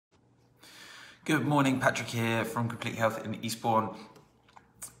Good morning, Patrick here from Complete Health in Eastbourne.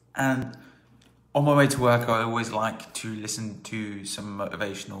 And on my way to work, I always like to listen to some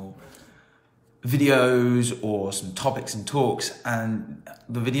motivational videos or some topics and talks. And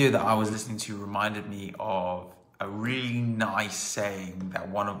the video that I was listening to reminded me of a really nice saying that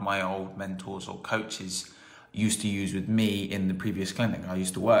one of my old mentors or coaches used to use with me in the previous clinic I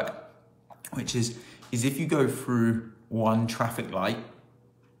used to work, which is if you go through one traffic light,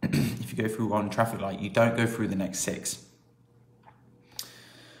 if you go through one traffic light, you don't go through the next 6.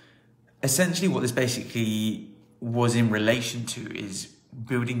 Essentially, what this basically was in relation to is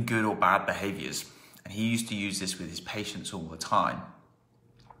building good or bad behaviours. And he used to use this with his patients all the time,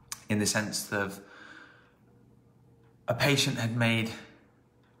 in the sense of a patient had made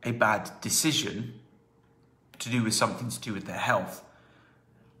a bad decision to do with something to do with their health.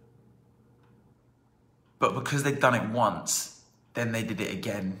 But because they'd done it once, then they did it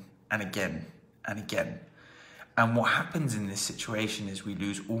again and again and again. And what happens in this situation is we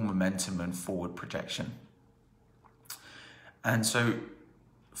lose all momentum and forward projection. And so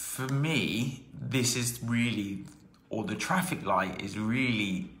for me, this is really, or the traffic light is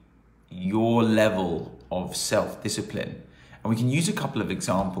really your level of self-discipline. And we can use a couple of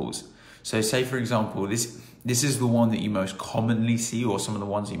examples. So say, for example, this is the one that you most commonly see, or some of the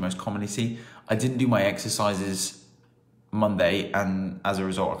ones that you most commonly see. I didn't do my exercises Monday, and as a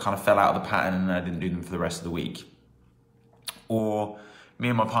result, I kind of fell out of the pattern and I didn't do them for the rest of the week. Or me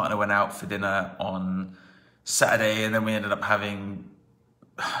and my partner went out for dinner on Saturday, and then we ended up having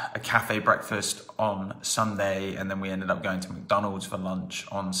a cafe breakfast on Sunday, and then we ended up going to McDonald's for lunch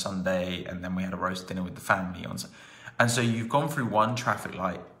on Sunday, and then we had a roast dinner with the family on Sunday. And so you've gone through one traffic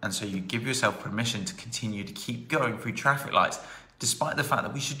light, and so you give yourself permission to continue to keep going through traffic lights, despite the fact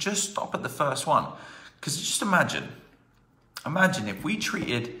that we should just stop at the first one. Because just imagine if we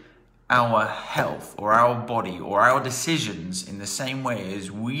treated our health or our body or our decisions in the same way as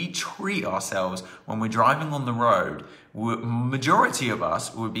we treat ourselves when we're driving on the road. Majority of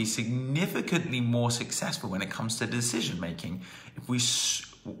us would be significantly more successful when it comes to decision making if we,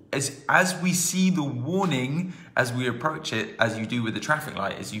 as we see the warning as we approach it, as you do with the traffic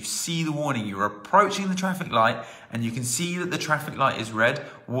light, as you see the warning, you're approaching the traffic light and you can see that the traffic light is red.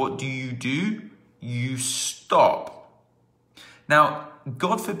 What do? You stop. Now,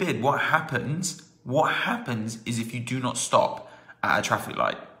 God forbid, what happens is if you do not stop at a traffic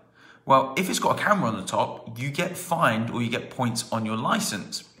light. Well, if it's got a camera on the top, you get fined or you get points on your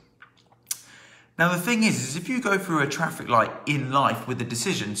license. Now, the thing is if you go through a traffic light in life with a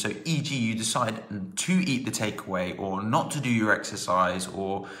decision, so e.g. you decide to eat the takeaway or not to do your exercise,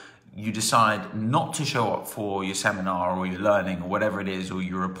 or you decide not to show up for your seminar or your learning or whatever it is, or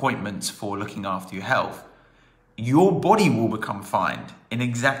your appointments for looking after your health, your body will become fined in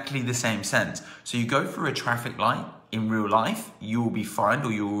exactly the same sense. So you go through a traffic light in real life, you will be fined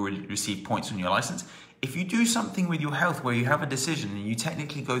or you will receive points on your license. If you do something with your health where you have a decision and you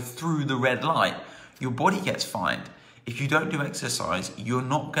technically go through the red light, your body gets fined. If you don't do exercise, you're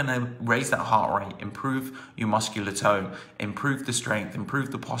not going to raise that heart rate, improve your muscular tone, improve the strength,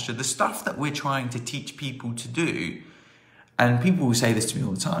 improve the posture, the stuff that we're trying to teach people to do. And people will say this to me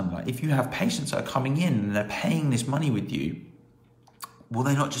all the time, like, if you have patients that are coming in and they're paying this money with you, will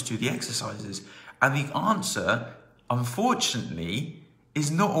they not just do the exercises? And the answer, unfortunately,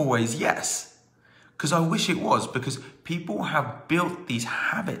 is not always yes. Because I wish it was, because people have built these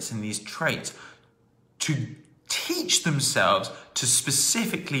habits and these traits to teach themselves to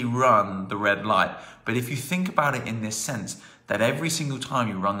specifically run the red light. But if you think about it in this sense, that every single time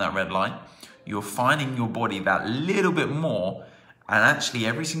you run that red light, you're finding your body that little bit more, and actually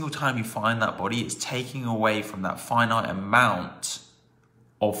every single time you find that body, it's taking away from that finite amount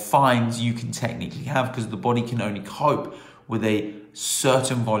of fines you can technically have, because the body can only cope with a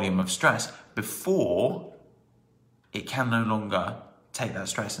certain volume of stress before it can no longer take that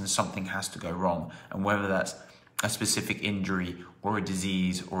stress and something has to go wrong, and whether that's a specific injury or a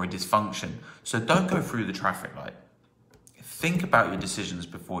disease or a dysfunction. So don't go through the traffic light. Think about your decisions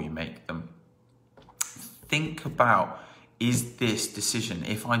before you make them. Think about, is this decision,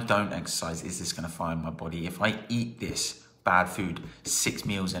 if I don't exercise, is this going to fire my body? If I eat this bad food 6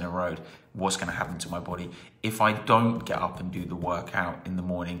 meals in a row, what's going to happen to my body? If I don't get up and do the workout in the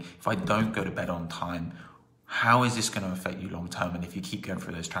morning, if I don't go to bed on time, how is this going to affect you long term? And if you keep going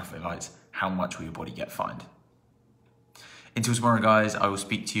through those traffic lights, how much will your body get fined? Until tomorrow, guys, I will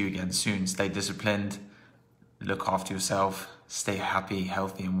speak to you again soon. Stay disciplined, look after yourself, stay happy,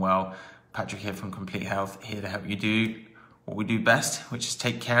 healthy and well. Patrick here from Complete Health, here to help you do what we do best, which is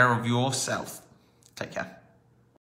take care of yourself. Take care.